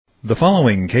The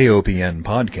following KOPN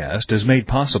podcast is made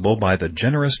possible by the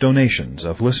generous donations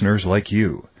of listeners like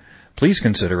you. Please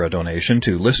consider a donation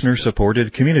to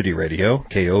listener-supported community radio,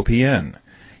 KOPN.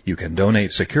 You can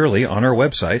donate securely on our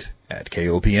website at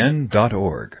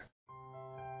kopn.org.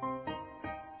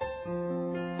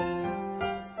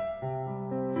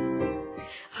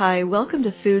 Hi, welcome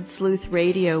to Food Sleuth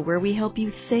Radio, where we help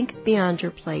you think beyond your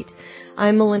plate.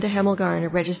 I'm Melinda Hemmelgarn, a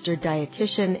registered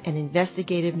dietitian and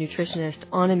investigative nutritionist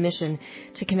on a mission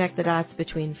to connect the dots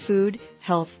between food,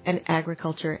 health, and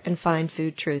agriculture and find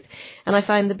food truth. And I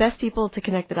find the best people to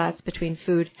connect the dots between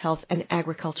food, health, and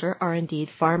agriculture are indeed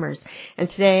farmers. And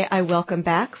today I welcome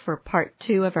back for part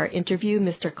 2 of our interview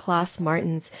Mr. Klaas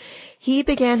Martens. He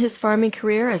began his farming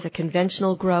career as a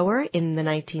conventional grower in the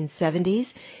 1970s.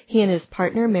 He and his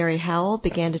partner, Mary Howell,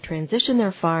 began to transition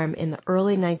their farm in the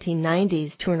early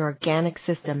 1990s to an organic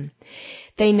system.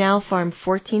 They now farm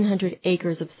 1,400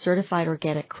 acres of certified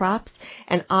organic crops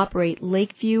and operate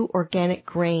Lakeview Organic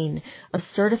Grain, a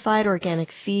certified organic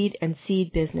feed and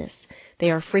seed business.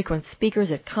 They are frequent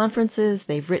speakers at conferences,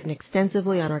 they've written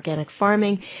extensively on organic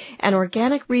farming, and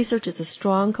organic research is a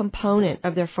strong component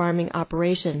of their farming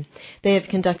operation. They have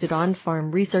conducted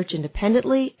on-farm research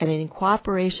independently and in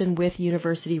cooperation with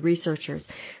university researchers.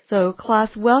 So,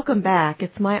 Klaas, welcome back.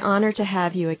 It's my honor to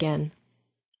have you again.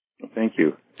 Thank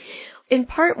you. In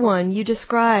part 1, you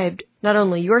described not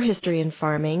only your history in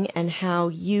farming and how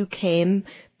you came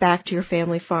back to your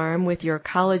family farm with your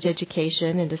college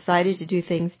education and decided to do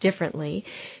things differently.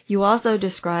 You also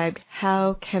described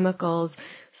how chemicals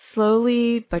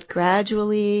slowly but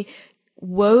gradually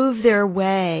wove their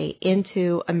way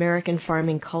into American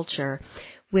farming culture,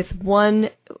 with one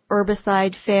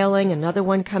herbicide failing, another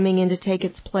one coming in to take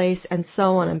its place, and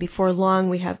so on. And before long,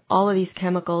 we have all of these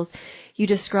chemicals. You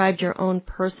described your own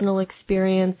personal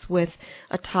experience with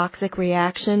a toxic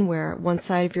reaction where one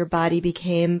side of your body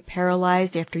became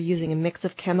paralyzed after using a mix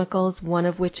of chemicals, one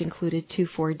of which included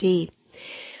 2,4-D.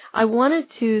 I wanted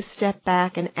to step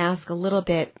back and ask a little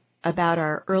bit about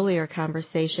our earlier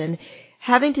conversation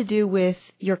having to do with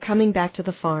your coming back to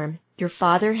the farm. Your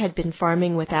father had been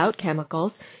farming without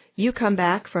chemicals. You come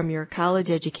back from your college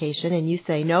education and you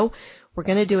say, no, we're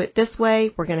going to do it this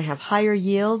way. We're going to have higher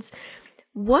yields.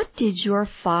 What did your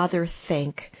father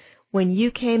think when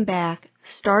you came back,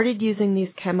 started using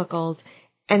these chemicals,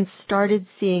 and started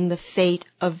seeing the fate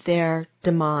of their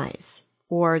demise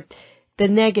or the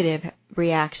negative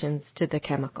reactions to the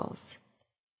chemicals?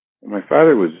 My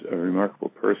father was a remarkable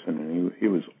person, and he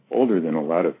was older than a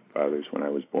lot of fathers when I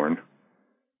was born.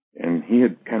 And he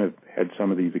had kind of had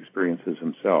some of these experiences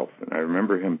himself. And I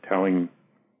remember him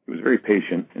he was very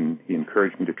patient, and he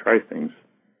encouraged me to try things.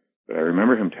 But I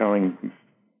remember him telling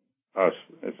us,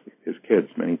 as his kids,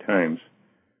 many times,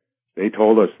 they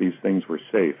told us these things were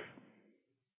safe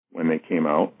when they came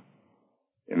out,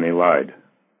 and they lied.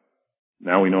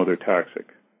 Now we know they're toxic.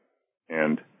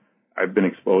 And I've been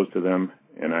exposed to them,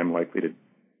 and I'm likely to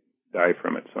die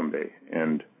from it someday.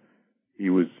 And he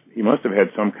must have had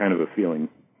some kind of a feeling,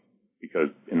 because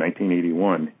in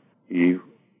 1981, he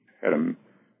had a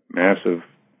massive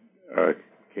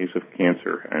case of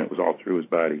cancer, and it was all through his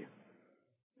body.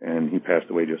 And he passed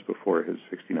away just before his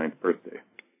 69th birthday.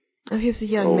 Oh, he was a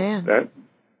young man.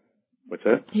 What's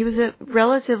that? He was a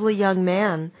relatively young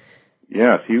man.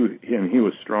 Yes, he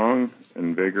was strong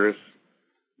and vigorous.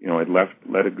 You know, had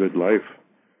led a good life.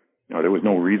 You know, there was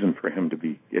no reason for him to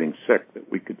be getting sick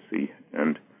that we could see.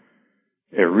 And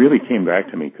it really came back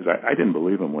to me because I didn't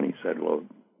believe him when he said, well,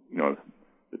 you know,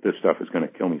 that this stuff is going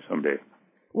to kill me someday.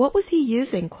 What was he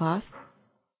using, Klaas?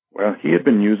 Well, he had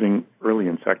been using early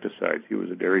insecticides. He was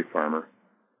a dairy farmer,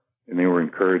 and they were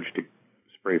encouraged to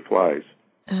spray flies.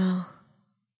 Oh.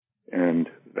 And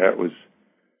that was,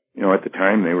 you know, at the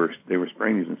time they were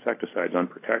spraying these insecticides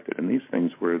unprotected, and these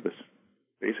things were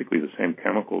basically the same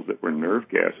chemicals that were nerve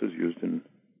gases used in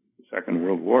the Second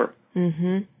World War.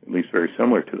 Mm-hmm. At least very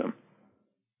similar to them.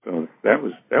 So that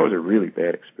was a really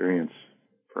bad experience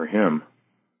for him.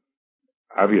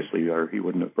 Obviously, or he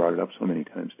wouldn't have brought it up so many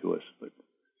times to us, but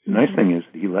the nice thing is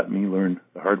that he let me learn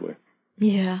the hard way.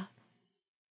 Yeah.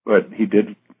 But he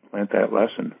did plant that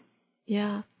lesson.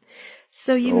 Yeah.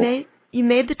 So you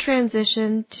made the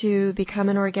transition to become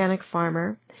an organic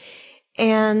farmer.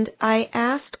 And I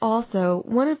asked also,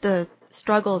 one of the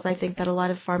struggles I think that a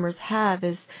lot of farmers have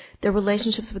is their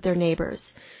relationships with their neighbors.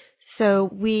 So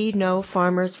we know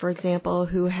farmers, for example,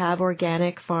 who have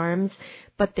organic farms,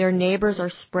 but their neighbors are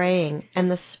spraying,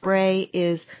 and the spray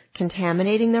is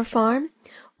contaminating their farm.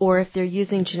 Or if they're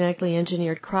using genetically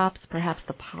engineered crops, perhaps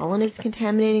the pollen is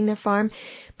contaminating their farm.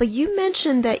 But you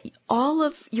mentioned that all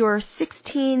of your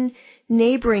 16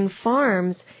 neighboring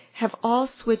farms have all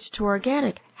switched to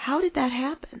organic. How did that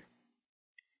happen?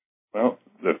 Well,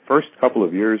 the first couple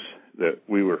of years that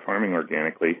we were farming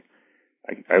organically,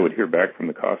 I would hear back from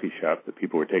the coffee shop that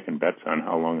people were taking bets on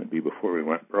how long it'd be before we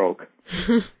went broke.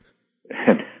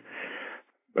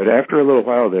 But after a little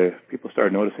while, the people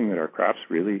started noticing that our crops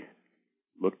really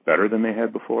looked better than they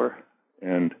had before,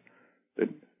 and that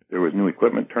there was new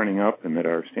equipment turning up, and that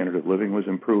our standard of living was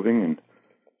improving, and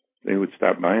they would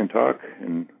stop by and talk,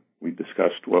 and we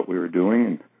discussed what we were doing,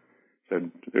 and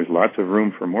said there's lots of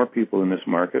room for more people in this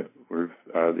market, where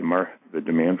the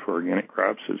demand for organic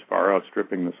crops is far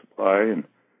outstripping the supply,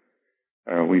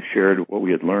 and we shared what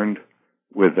we had learned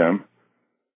with them,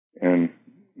 and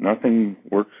nothing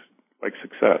works like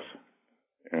success.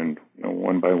 And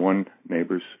one by one,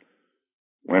 neighbors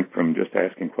went from just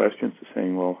asking questions to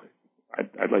saying, well,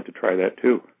 I'd like to try that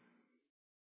too.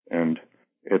 And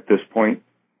at this point,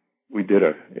 we did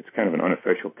it's kind of an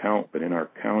unofficial count, but in our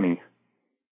county,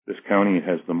 this county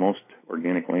has the most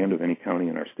organic land of any county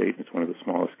in our state. It's one of the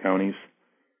smallest counties.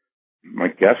 My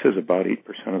guess is about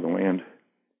 8% of the land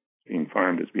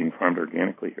is being farmed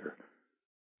organically here.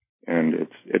 And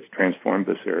it's transformed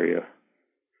this area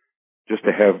just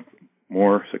to have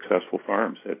more successful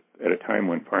farms at a time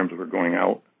when farms were going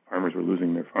out, farmers were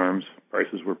losing their farms,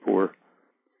 prices were poor.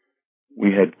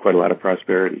 We had quite a lot of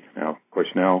prosperity. Now, of course,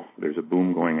 now there's a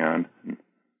boom going on, and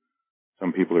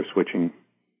some people are switching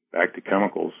back to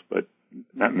chemicals, but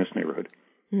not in this neighborhood.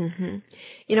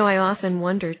 Mm-hmm. I often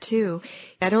wonder, too,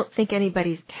 I don't think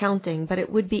anybody's counting, but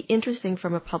it would be interesting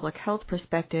from a public health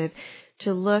perspective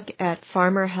to look at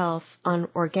farmer health on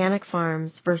organic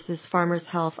farms versus farmers'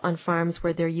 health on farms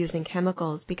where they're using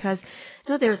chemicals. Because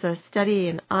there's a study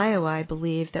in Iowa, I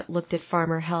believe, that looked at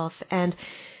farmer health, and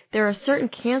there are certain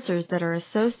cancers that are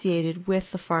associated with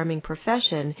the farming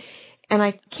profession. And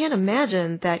I can't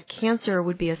imagine that cancer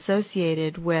would be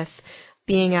associated with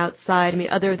being outside,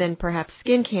 other than perhaps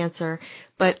skin cancer,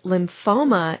 but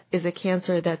lymphoma is a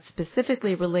cancer that's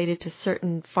specifically related to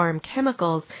certain farm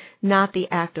chemicals, not the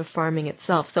act of farming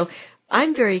itself. So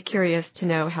I'm very curious to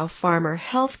know how farmer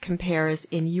health compares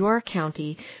in your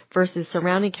county versus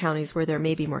surrounding counties where there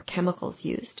may be more chemicals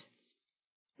used.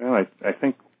 Well, I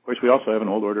think, of course, we also have an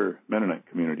old order Mennonite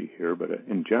community here, but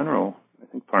in general, I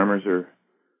think farmers are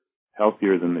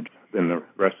healthier than the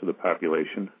rest of the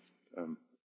population.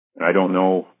 And I don't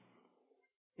know,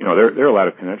 there are a lot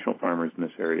of conventional farmers in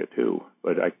this area too,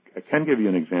 but I can give you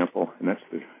an example, and that's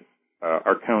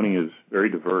our county is very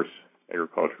diverse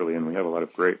agriculturally, and we have a lot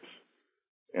of grapes.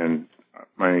 And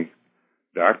my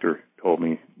doctor told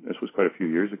me, this was quite a few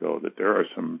years ago, that there are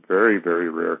some very, very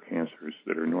rare cancers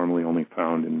that are normally only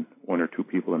found in 1 or 2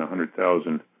 people in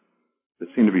 100,000 that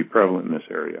seem to be prevalent in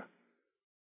this area.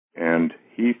 And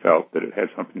he felt that it had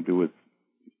something to do with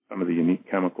some of the unique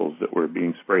chemicals that were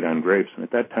being sprayed on grapes. And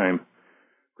at that time,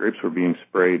 grapes were being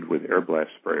sprayed with air blast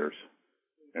sprayers.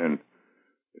 And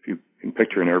if you can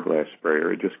picture an air blast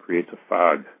sprayer, it just creates a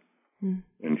fog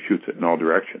and shoots it in all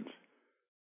directions.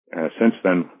 Since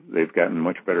then, they've gotten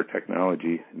much better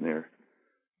technology, and they're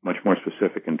much more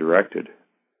specific and directed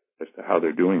as to how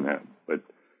they're doing that. But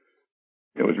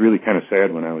it was really kind of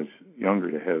sad when I was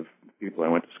younger to have people I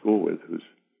went to school with whose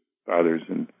fathers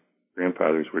and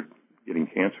grandfathers were getting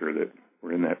cancer that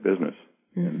were in that business.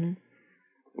 And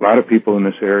a lot of people in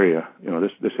this area,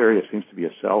 this area seems to be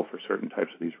a cell for certain types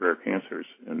of these rare cancers.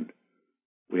 And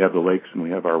we have the lakes and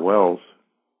we have our wells.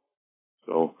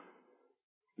 So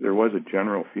there was a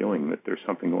general feeling that there's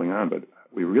something going on, but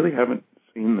we really haven't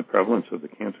seen the prevalence of the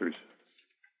cancers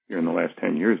here in the last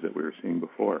 10 years that we were seeing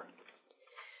before.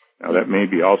 Now, that may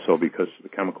be also because the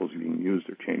chemicals being used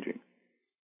are changing.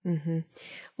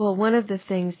 Well, one of the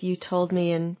things you told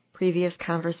me in previous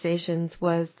conversations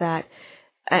was that,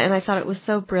 and I thought it was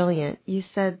so brilliant, you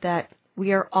said that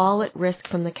we are all at risk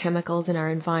from the chemicals in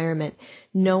our environment.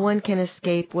 No one can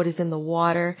escape what is in the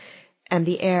water and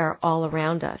the air all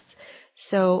around us.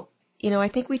 So, I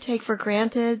think we take for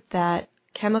granted that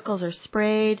chemicals are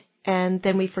sprayed and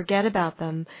then we forget about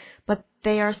them, but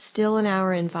they are still in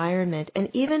our environment. And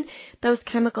even those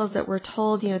chemicals that we're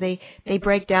told, they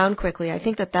break down quickly. I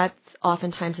think that that's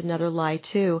oftentimes another lie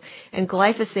too. And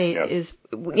glyphosate is,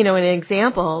 an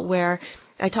example where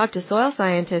I talk to soil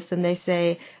scientists and they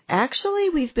say,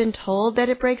 actually, we've been told that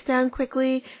it breaks down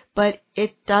quickly, but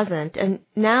it doesn't. And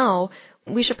now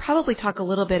we should probably talk a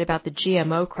little bit about the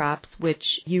GMO crops,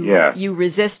 which you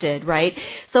resisted, right?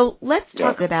 So let's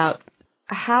talk about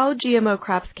how GMO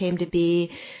crops came to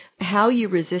be, how you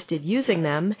resisted using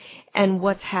them, and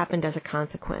what's happened as a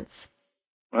consequence.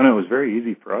 Well, it was very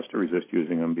easy for us to resist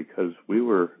using them because we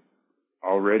were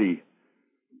already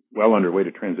well underway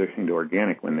to transitioning to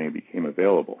organic when they became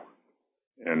available.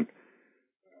 And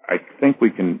I think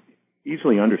we can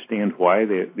easily understand why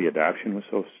the adoption was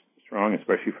so strong,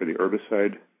 especially for the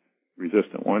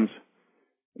herbicide-resistant ones.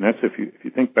 And that's if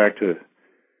you think back to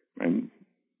my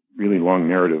really long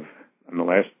narrative on the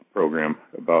last program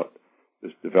about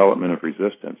this development of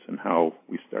resistance and how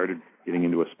we started getting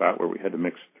into a spot where we had to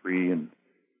mix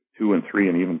 2 and 3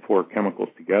 and even 4 chemicals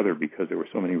together because there were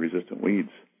so many resistant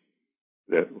weeds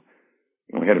that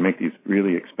we had to make these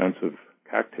really expensive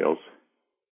cocktails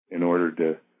in order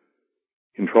to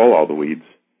control all the weeds.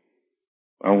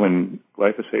 Well, when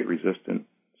glyphosate-resistant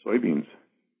soybeans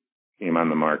came on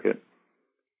the market,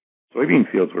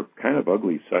 soybean fields were kind of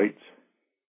ugly sights,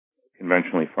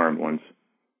 conventionally farmed ones,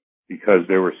 because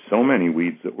there were so many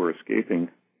weeds that were escaping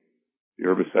the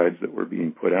herbicides that were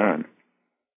being put on.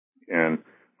 And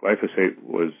glyphosate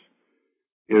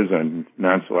is a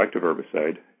non-selective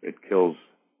herbicide. It kills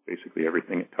basically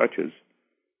everything it touches.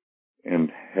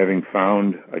 And having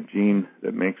found a gene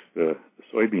that makes the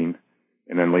soybean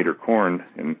and then later corn,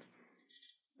 and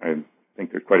I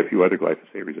think there are quite a few other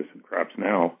glyphosate-resistant crops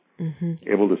now,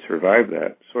 able to survive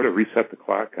that, sort of reset the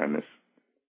clock on this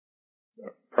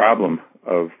problem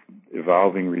of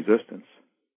evolving resistance.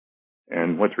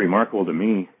 And what's remarkable to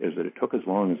me is that it took as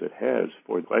long as it has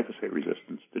for glyphosate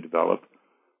resistance to develop,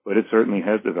 but it certainly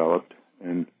has developed,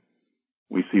 and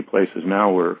we see places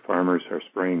now where farmers are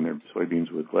spraying their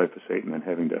soybeans with glyphosate and then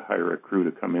having to hire a crew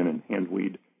to come in and hand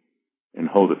weed and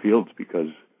hoe the fields because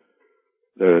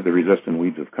the resistant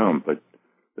weeds have come. But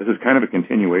this is kind of a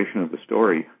continuation of the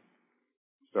story.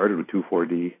 Started with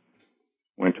 2,4-D,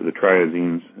 went to the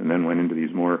triazines, and then went into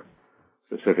these more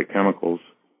specific chemicals.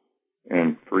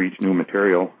 And for each new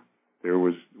material, there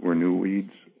were new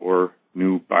weeds or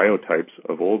new biotypes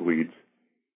of old weeds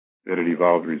that had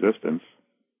evolved resistance.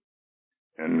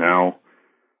 And now,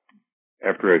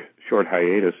 after a short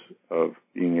hiatus of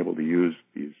being able to use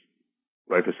these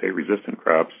glyphosate-resistant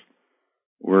crops,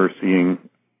 we're seeing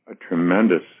a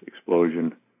tremendous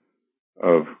explosion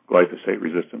of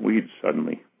glyphosate-resistant weeds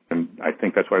suddenly. And I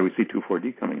think that's why we see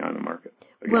 2,4-D coming on the market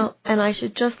again. Well, and I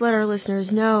should just let our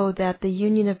listeners know that the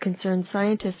Union of Concerned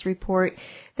Scientists report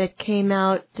that came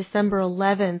out December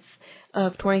 11th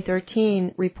of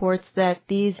 2013 reports that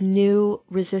these new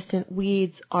resistant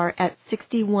weeds are at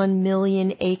 61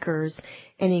 million acres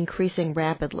and increasing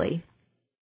rapidly.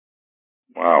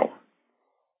 Wow.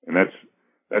 And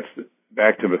that's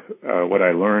back to what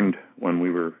I learned when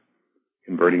we were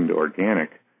converting to organic.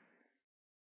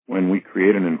 When we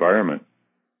create an environment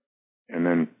and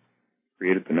then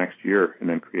create it the next year and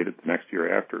then create it the next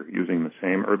year after using the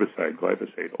same herbicide,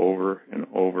 glyphosate, over and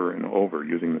over and over,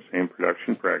 using the same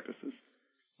production practices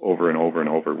over and over and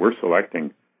over, we're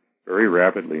selecting very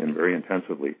rapidly and very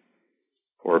intensively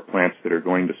for plants that are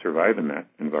going to survive in that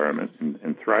environment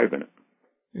and thrive in it.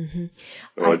 Mm-hmm.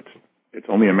 So it's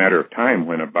only a matter of time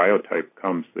when a biotype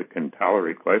comes that can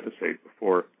tolerate glyphosate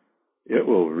before it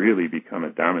will really become a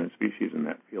dominant species in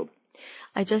that field.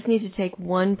 I just need to take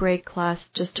one break, class,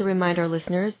 just to remind our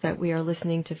listeners that we are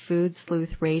listening to Food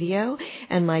Sleuth Radio,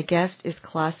 and my guest is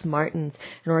Klaas Martens,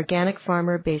 an organic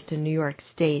farmer based in New York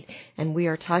State, and we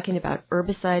are talking about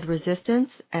herbicide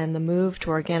resistance and the move to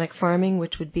organic farming,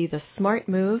 which would be the smart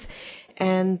move,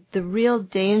 and the real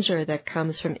danger that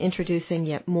comes from introducing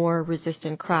yet more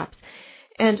resistant crops.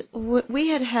 And we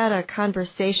had a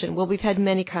conversation, well, we've had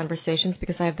many conversations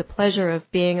because I have the pleasure of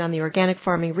being on the Organic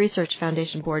Farming Research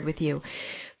Foundation board with you.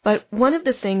 But one of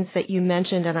the things that you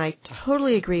mentioned, and I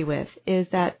totally agree with, is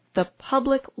that the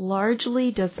public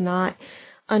largely does not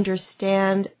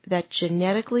understand that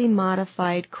genetically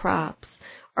modified crops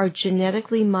are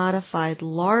genetically modified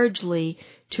largely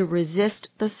to resist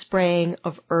the spraying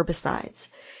of herbicides.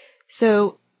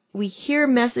 So we hear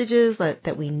messages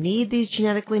that we need these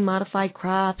genetically modified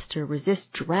crops to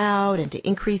resist drought and to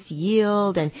increase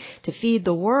yield and to feed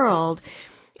the world.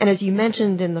 And as you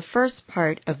mentioned in the first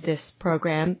part of this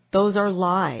program, those are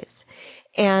lies.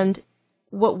 And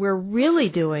what we're really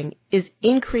doing is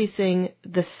increasing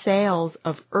the sales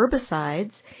of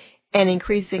herbicides and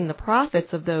increasing the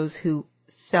profits of those who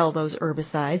sell those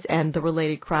herbicides and the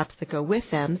related crops that go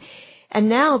with them. And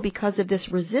now, because of this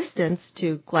resistance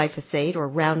to glyphosate or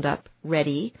Roundup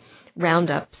Ready,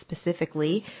 Roundup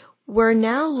specifically, we're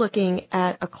now looking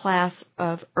at a class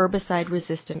of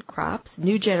herbicide-resistant crops,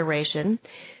 new generation,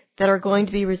 that are going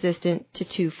to be resistant to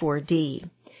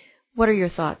 2,4-D. What are your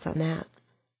thoughts on that?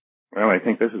 Well, I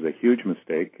think this is a huge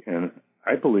mistake, and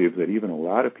I believe that even a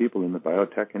lot of people in the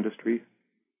biotech industry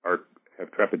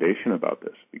have trepidation about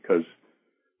this, because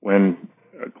when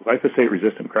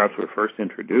glyphosate-resistant crops were first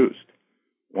introduced,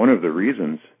 one of the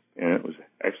reasons, and it was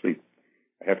actually,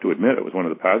 I have to admit, it was one of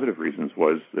the positive reasons,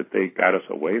 was that they got us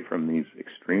away from these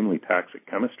extremely toxic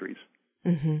chemistries.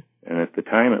 Mm-hmm. And at the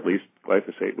time, at least,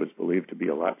 glyphosate was believed to be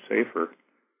a lot safer.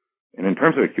 And in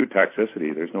terms of acute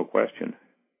toxicity, there's no question.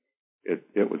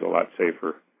 It was a lot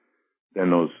safer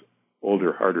than those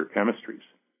older, harder chemistries.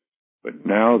 But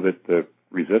now that the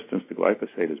resistance to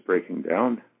glyphosate is breaking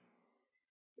down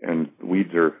and the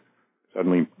weeds are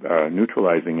suddenly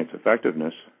neutralizing its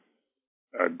effectiveness,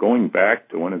 going back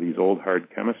to one of these old, hard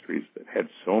chemistries that had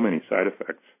so many side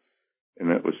effects and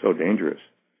that was so dangerous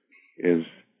is,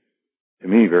 to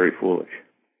me, very foolish.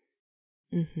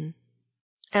 Mm-hmm.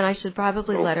 And I should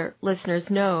probably let our listeners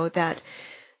know that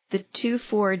the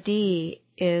 2,4-D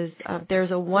is,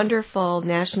 there's a wonderful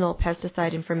National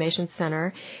Pesticide Information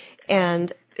Center,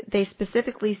 and they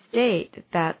specifically state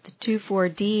that the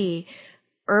 2,4-D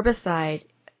herbicide,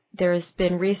 there's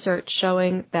been research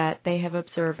showing that they have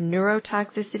observed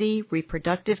neurotoxicity,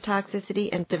 reproductive toxicity,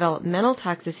 and developmental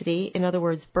toxicity, in other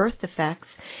words, birth defects.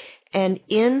 And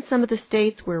in some of the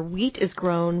states where wheat is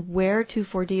grown, where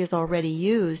 2,4-D is already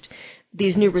used,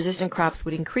 these new resistant crops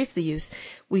would increase the use.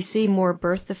 We see more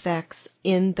birth defects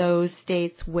in those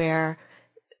states where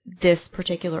this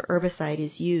particular herbicide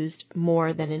is used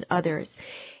more than in others.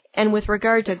 And with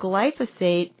regard to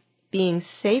glyphosate being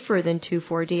safer than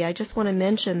 2,4-D, I just want to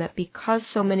mention that because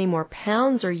so many more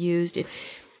pounds are used,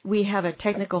 we have a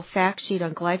technical fact sheet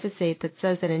on glyphosate that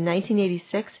says that in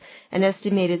 1986, an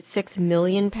estimated 6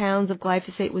 million pounds of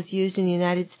glyphosate was used in the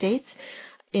United States.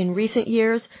 In recent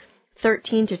years,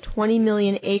 13 to 20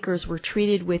 million acres were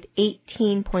treated with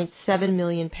 18.7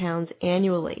 million pounds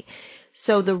annually.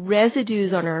 So the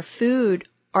residues on our food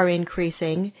are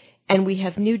increasing, and we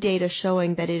have new data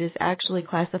showing that it is actually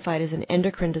classified as an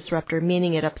endocrine disruptor,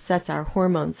 meaning it upsets our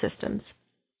hormone systems.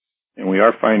 And we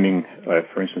are finding,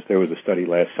 for instance, there was a study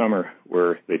last summer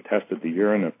where they tested the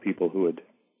urine of people who had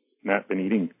not been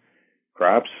eating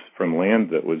crops from land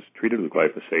that was treated with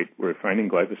glyphosate. We're finding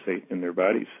glyphosate in their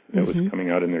bodies that was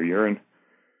coming out in their urine.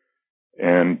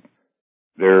 And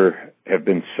there have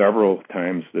been several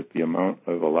times that the amount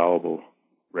of allowable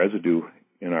residue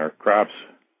in our crops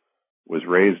was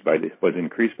increased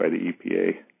by the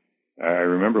EPA. I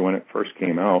remember when it first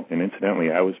came out, and incidentally,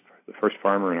 I was the first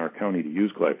farmer in our county to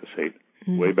use glyphosate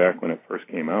way back when it first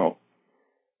came out.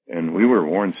 And we were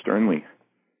warned sternly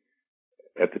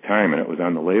at the time, and it was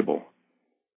on the label,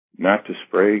 not to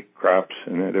spray crops.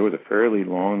 And there was a fairly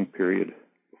long period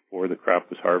before the crop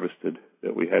was harvested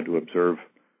that we had to observe.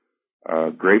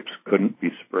 Grapes couldn't be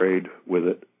sprayed with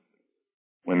it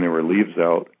when there were leaves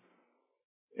out.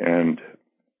 And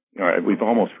we've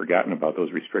almost forgotten about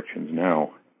those restrictions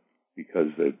now because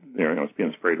it's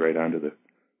being sprayed right onto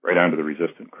the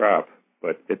resistant crop.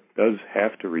 But it does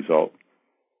have to result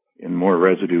in more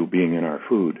residue being in our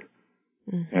food.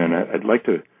 Mm-hmm. And I'd like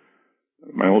to,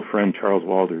 my old friend Charles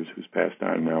Walders, who's passed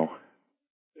on now,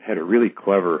 had a really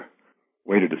clever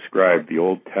way to describe the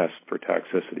old test for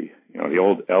toxicity. The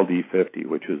old LD50,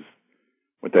 which is,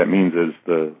 what that means is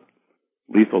the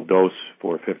lethal dose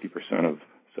for 50% of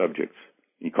subjects.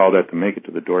 He called that the make it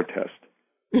to the door test.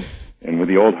 And with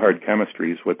the old hard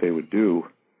chemistries, what they would do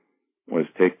was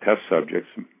take test subjects,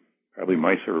 probably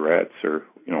mice or rats or,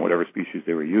 whatever species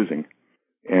they were using,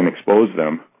 and expose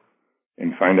them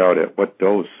and find out at what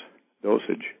dosage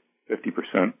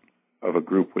 50% of a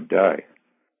group would die.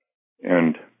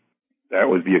 And that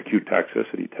was the acute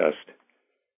toxicity test.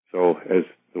 So as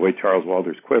the way Charles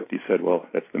Walders quipped, he said, well,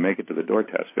 that's the make it to the door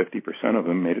test. 50% of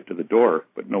them made it to the door,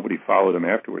 but nobody followed them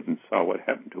afterwards and saw what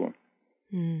happened to them.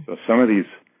 Mm. So some of these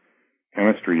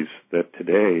chemistries that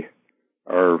today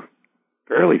are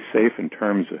fairly safe in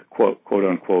terms of, quote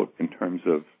unquote, in terms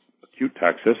of acute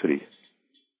toxicity,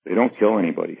 they don't kill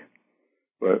anybody.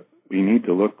 But we need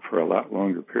to look for a lot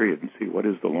longer period and see what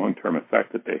is the long-term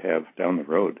effect that they have down the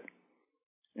road.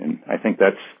 And I think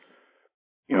that's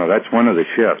one of the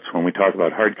shifts. When we talk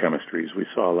about hard chemistries, we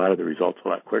saw a lot of the results a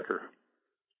lot quicker.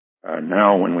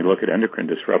 Now, when we look at endocrine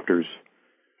disruptors,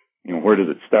 where does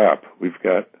it stop? We've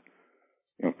got,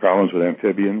 problems with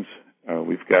amphibians.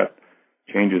 We've got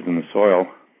changes in the soil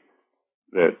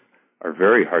that are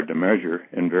very hard to measure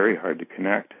and very hard to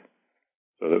connect,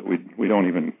 so that we don't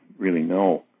even really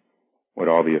know what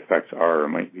all the effects are or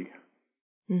might be.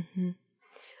 Mm-hmm.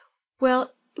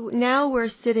 Well, now we're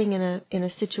sitting in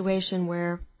a situation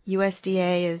where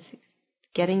USDA is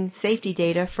getting safety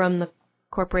data from the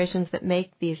corporations that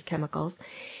make these chemicals,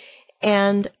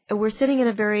 and we're sitting in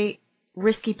a very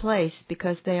risky place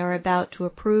because they are about to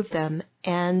approve them.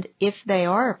 And if they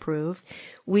are approved,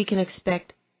 we can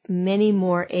expect many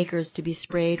more acres to be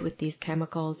sprayed with these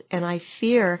chemicals. And I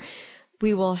fear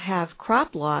we will have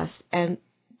crop loss, and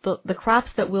the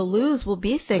crops that we'll lose will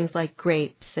be things like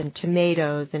grapes and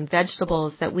tomatoes and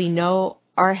vegetables that we know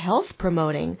are health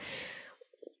promoting.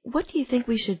 What do you think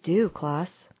we should do, Klaus?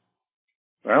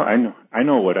 Well, I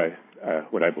know what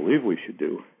I believe we should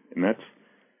do, and that's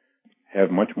have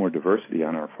much more diversity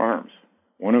on our farms.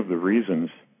 One of the reasons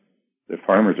that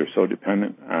farmers are so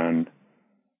dependent on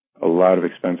a lot of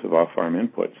expensive off-farm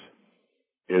inputs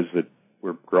is that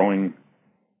we're growing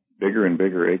bigger and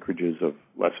bigger acreages of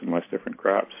less and less different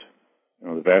crops. You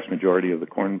know, the vast majority of the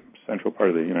central part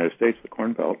of the United States, the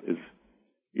Corn Belt, is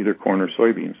either corn or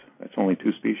soybeans. That's only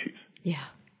 2 species. Yeah.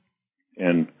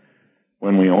 And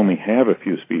when we only have a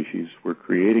few species, we're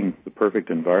creating the perfect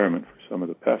environment for some of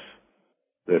the pests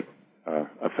that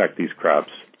affect these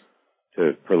crops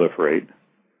to proliferate,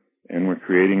 and we're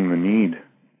creating the need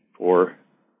for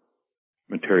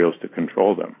materials to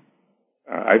control them.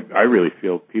 I really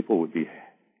feel people would be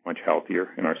much healthier,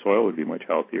 and our soil would be much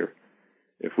healthier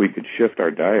if we could shift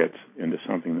our diets into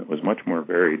something that was much more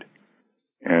varied,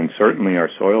 and certainly our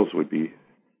soils would be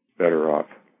better off,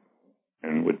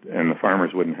 and the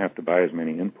farmers wouldn't have to buy as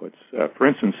many inputs. For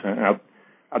instance,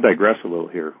 I'll digress a little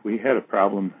here. We had a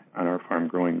problem on our farm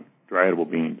growing dry edible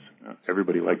beans. Not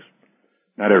everybody,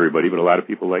 but a lot of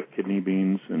people like kidney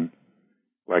beans and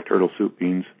black turtle soup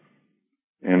beans.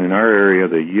 And in our area,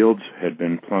 the yields had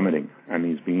been plummeting on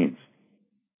these beans.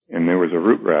 And there was a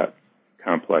root rot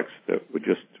complex that would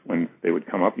just, when they would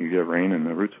come up, you get rain and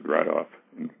the roots would rot off.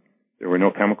 And there were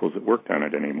no chemicals that worked on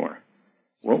it anymore.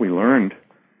 What we learned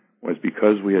was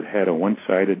because we had a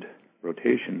one-sided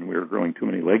rotation, we were growing too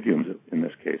many legumes in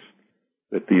this case,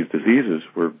 that these diseases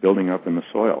were building up in the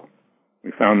soil.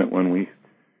 We found that when we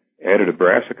added a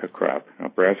brassica crop, now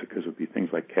brassicas would be things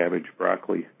like cabbage,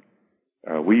 broccoli,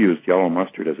 we used yellow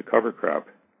mustard as a cover crop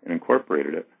and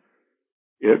incorporated it.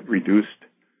 It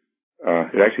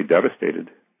actually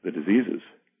devastated the diseases,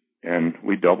 and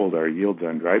we doubled our yields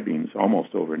on dry beans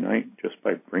almost overnight just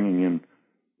by bringing in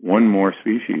one more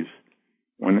species,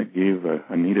 one that gave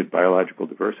a needed biological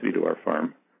diversity to our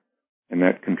farm, and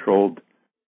that controlled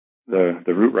the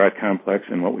root rot complex.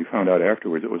 And what we found out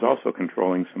afterwards, it was also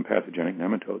controlling some pathogenic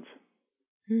nematodes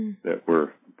that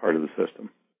were part of the system.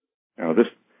 Now, this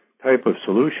type of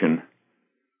solution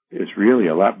is really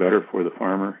a lot better for the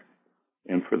farmer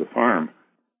and for the farm,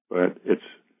 but it's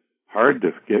hard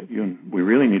to get. We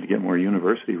really need to get more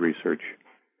university research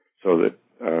so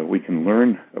that we can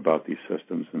learn about these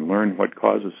systems and learn what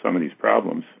causes some of these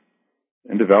problems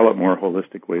and develop more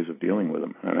holistic ways of dealing with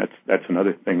them. And that's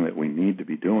another thing that we need to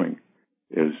be doing.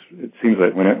 Is it seems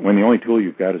like when the only tool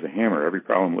you've got is a hammer, every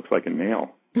problem looks like a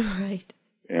nail. Right.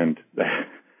 And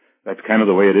that's kind of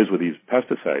the way it is with these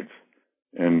pesticides.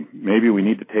 And maybe we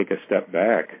need to take a step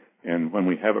back, and when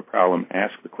we have a problem,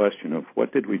 ask the question of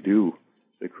what did we do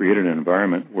that created an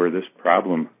environment where this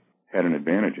problem had an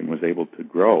advantage and was able to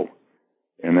grow?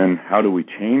 And then how do we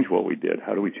change what we did?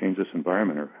 How do we change this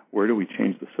environment? Or where do we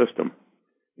change the system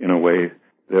in a way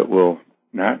that will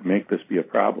not make this be a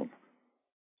problem?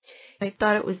 I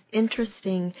thought it was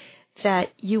interesting that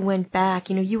you went back,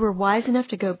 you were wise enough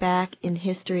to go back in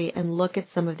history and look at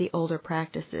some of the older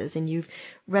practices, and you've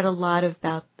read a lot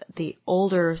about the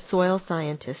older soil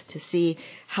scientists to see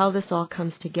how this all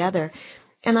comes together.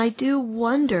 And I do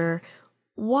wonder,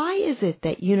 why is it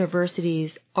that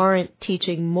universities aren't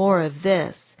teaching more of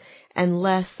this and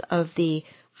less of the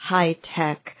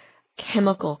high-tech,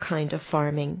 chemical kind of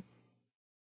farming?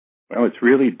 Well, it's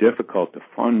really difficult to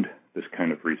fund this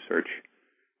kind of research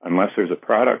unless there's a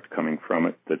product coming from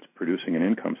it that's producing an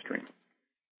income stream.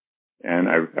 And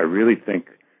I really think,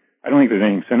 I don't think there's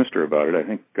anything sinister about it. I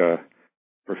think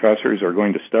professors are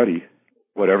going to study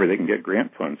whatever they can get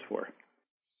grant funds for.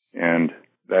 And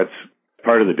that's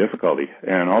part of the difficulty.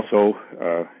 And also,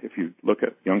 if you look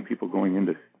at young people going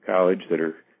into college that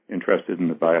are interested in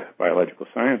the biological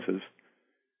sciences,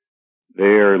 they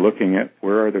are looking at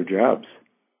where are their jobs.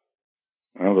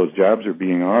 Well, those jobs are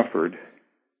being offered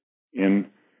in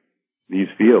these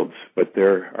fields, but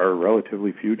there are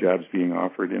relatively few jobs being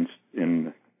offered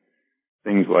in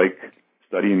things like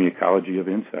studying the ecology of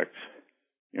insects.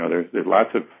 There's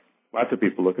lots of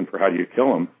people looking for how do you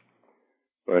kill them,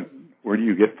 but where do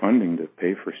you get funding to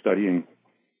pay for studying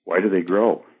why do they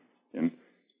grow and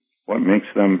what makes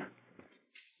them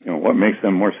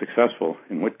more successful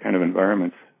and what kind of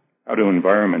environments, how do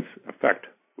environments affect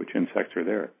which insects are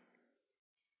there?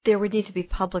 There would need to be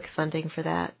public funding for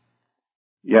that.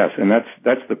 Yes, and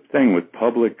that's the thing with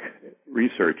public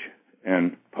research.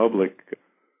 and public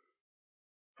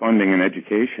funding and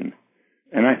education.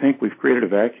 And I think we've created a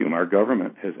vacuum. Our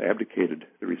government has abdicated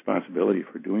the responsibility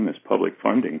for doing this public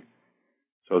funding,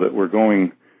 so that we're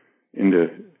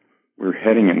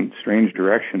heading in strange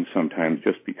directions sometimes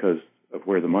just because of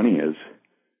where the money is.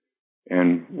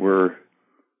 And we're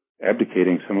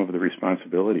abdicating some of the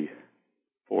responsibility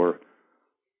for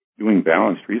doing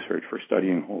balanced research, for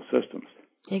studying whole systems.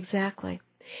 Exactly.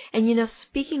 And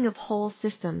speaking of whole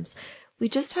systems, we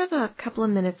just have a couple of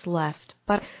minutes left,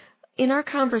 but in our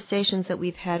conversations that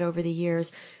we've had over the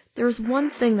years, there's one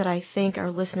thing that I think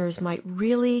our listeners might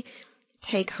really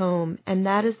take home, and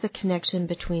that is the connection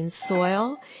between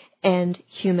soil and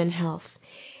human health.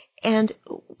 And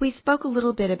we spoke a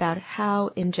little bit about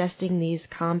how ingesting these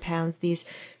compounds, these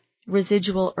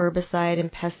residual herbicide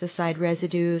and pesticide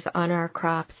residues on our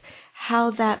crops,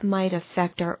 how that might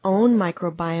affect our own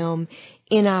microbiome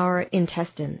in our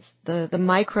intestines, the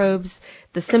microbes,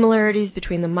 the similarities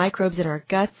between the microbes in our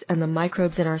guts and the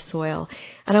microbes in our soil.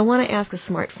 And I want to ask a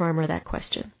smart farmer that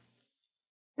question.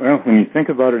 Well, when you think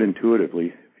about it intuitively,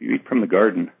 if you eat from the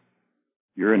garden,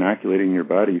 you're inoculating your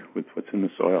body with what's in the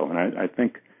soil. And I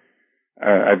think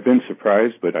I've been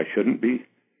surprised, but I shouldn't be,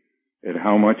 at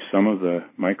how much some of the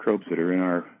microbes that are in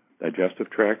our digestive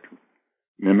tract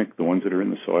mimic the ones that are in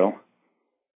the soil.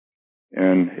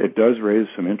 And it does raise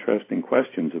some interesting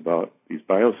questions about these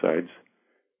biocides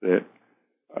that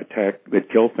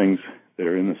kill things that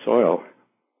are in the soil.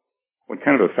 What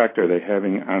kind of effect are they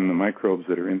having on the microbes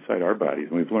that are inside our bodies?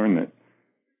 And we've learned that,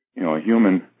 a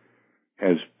human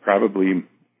has probably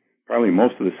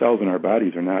most of the cells in our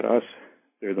bodies are not us.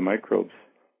 They're the microbes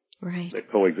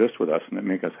that coexist with us and that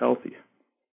make us healthy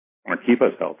or keep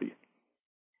us healthy.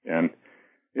 And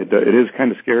it is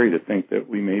kind of scary to think that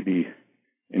we may be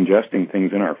ingesting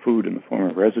things in our food in the form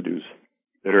of residues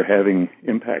that are having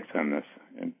impacts on this.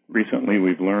 And recently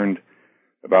we've learned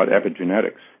about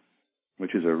epigenetics,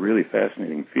 which is a really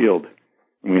fascinating field.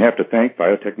 And we have to thank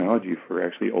biotechnology for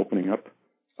actually opening up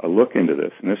a look into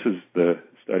this. And this is the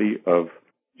study of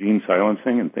gene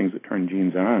silencing and things that turn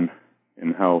genes on,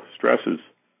 and how stresses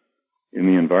in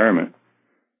the environment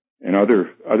and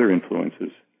other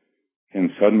influences can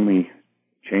suddenly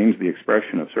change the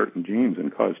expression of certain genes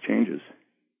and cause changes.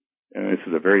 And this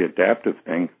is a very adaptive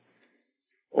thing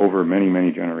over many,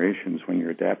 many generations when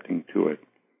you're adapting to a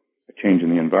change in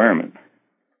the environment.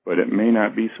 But it may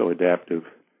not be so adaptive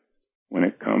when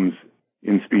it comes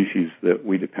in species that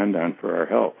we depend on for our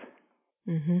health.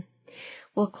 Mm-hmm.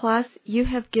 Well, Klaas, you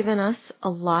have given us a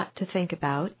lot to think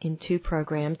about in 2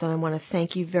 programs, and I want to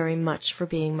thank you very much for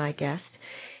being my guest.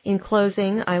 In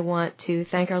closing, I want to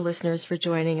thank our listeners for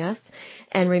joining us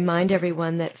and remind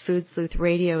everyone that Food Sleuth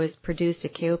Radio is produced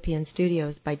at KOPN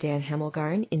Studios by Dan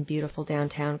Hemmelgarn in beautiful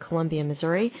downtown Columbia,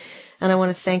 Missouri. And I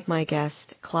want to thank my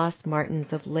guest, Klaas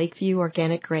Martens of Lakeview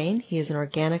Organic Grain. He is an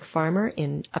organic farmer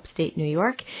in upstate New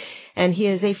York, and he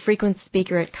is a frequent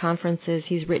speaker at conferences.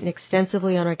 He's written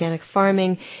extensively on organic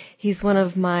farming. He's one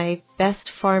of my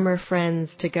best farmer friends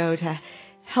to go to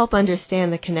help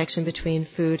understand the connection between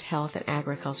food, health, and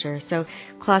agriculture. So,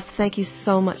 Klaas, thank you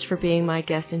so much for being my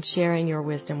guest and sharing your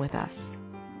wisdom with us.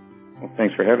 Well,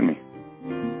 thanks for having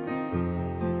me.